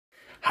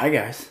Hi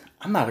guys,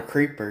 I'm not a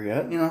creeper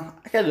yet,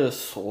 I gotta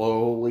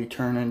slowly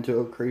turn into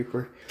a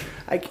creeper.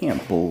 I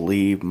can't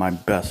believe my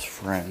best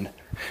friend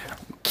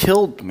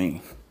killed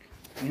me.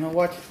 You know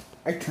what?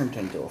 I turned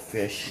into a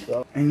fish,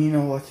 though. And you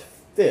know what?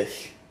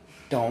 Fish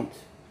don't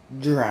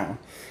drown.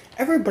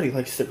 Everybody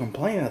likes to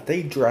complain that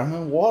they drown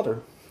in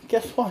water.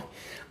 Guess what?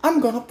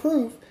 I'm gonna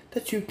prove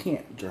that you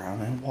can't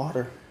drown in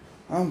water.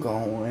 I'm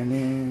going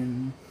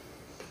in,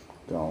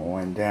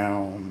 going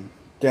down,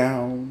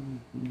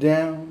 down,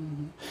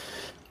 down.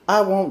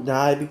 I won't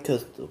die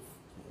because of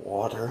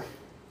water.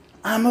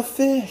 I'm a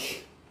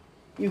fish.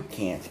 You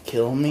can't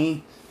kill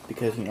me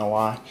because you know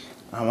why?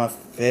 I'm a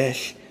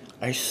fish.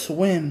 I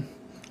swim.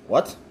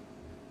 What?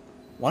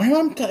 Why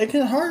am I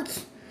taking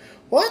hearts?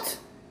 What?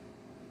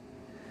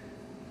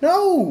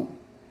 No!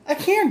 I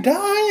can't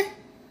die!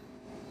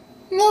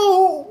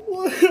 No!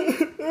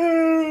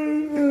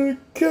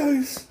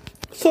 Guys,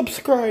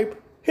 subscribe.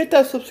 Hit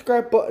that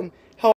subscribe button.